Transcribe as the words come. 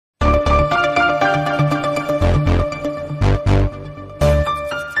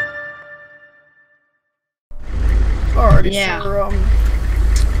Alrighty, Yeah. sir,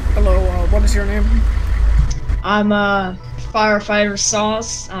 hello, what is your name? I'm a firefighter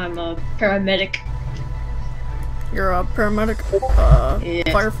sauce. I'm a paramedic. You're a paramedic? Yeah.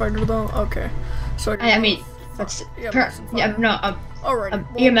 Firefighter though? Okay. So I mean, that's Alrighty,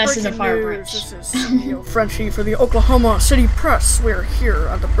 EMS is a breaking fire news. branch. This is CEO Frenchi for the Oklahoma City Press. We're here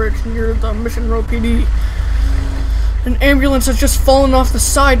at the bridge near the Mission Row PD. An ambulance has just fallen off the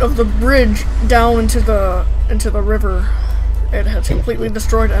side of the bridge down into the river. It has completely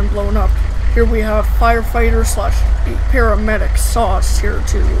destroyed and blown up. Here we have firefighter slash paramedic Sauce here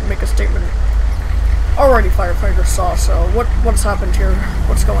to make a statement. Alrighty, firefighter Sauce. What's happened here?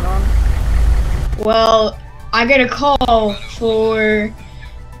 What's going on? Well, I get a call for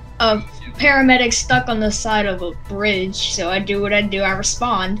a paramedic stuck on the side of a bridge. So I do what I do. I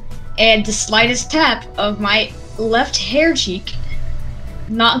respond, and the slightest tap of my left hair cheek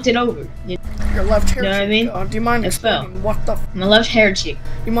knocked it over. Your left hair cheek? You know what I mean? Do you mind explaining what the my left hair cheek.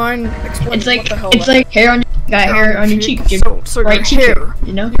 You mind explaining It's like what the hell it's like hair on hair on your cheek. So right your cheek hair.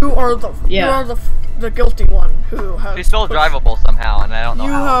 You know? You are the guilty one who has. She's still drivable somehow, and I don't know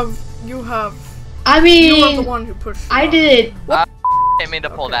how. You have. I mean, you are the one who pushed. I did. I didn't mean to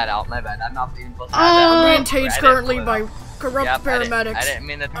pull that out. My bad. I'm not being supposed to have I'm that. being tased currently by corrupt paramedics. I didn't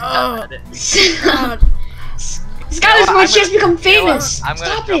mean to. God. Skylar's just become famous. I'm gonna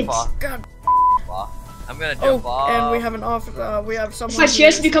Stop jump it. off. God. I'm gonna jump off. And we have we have someone. My chance to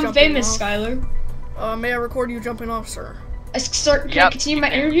who is become jumping famous, off. Skylar. May I record you jumping off, sir? Can I continue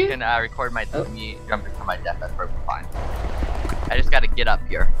my interview? You can record me jumping from my death. That's perfectly fine. I just gotta get up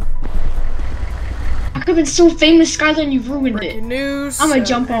here. I could have been so famous, Skylar, and you ruined Breaking it. news. I'm gonna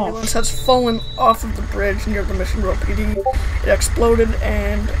jump off. Ambulance has fallen off of the bridge near the Mission Row PD. It exploded,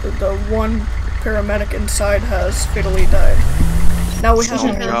 and the one paramedic inside has fatally died. Now we have a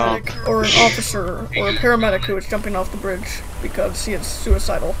paramedic, or an officer, or a paramedic who is jumping off the bridge because he is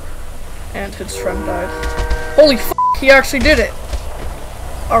suicidal, and his friend died. Holy f***, he actually did it!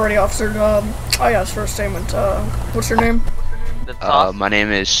 Alrighty, officer, I asked for a statement. What's your name? My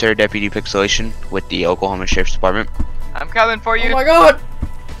name is Sir Deputy Pixelation with the Oklahoma Sheriff's Department. I'm coming for you. Oh my god!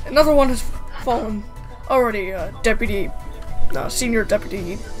 Another one has fallen. Already, Senior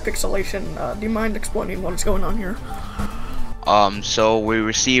Deputy Pixelation, do you mind explaining what's going on here? So we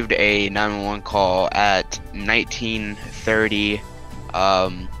received a 911 call at 19:30,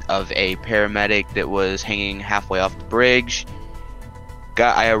 of a paramedic that was hanging halfway off the bridge.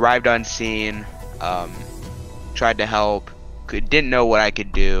 I arrived on scene, tried to help, didn't know what I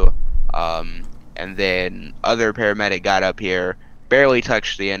could do, and then other paramedic got up here, barely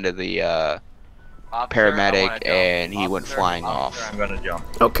touched the end of the paramedic, and he went flying off. I'm gonna jump.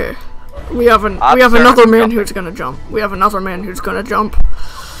 Okay. We have another man who's gonna jump. We have another man who's gonna jump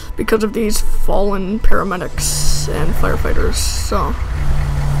because of these fallen paramedics and firefighters. So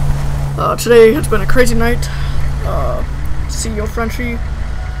today has been a crazy night. CEO Frenchi,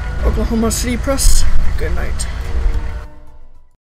 Oklahoma City Press. Good night.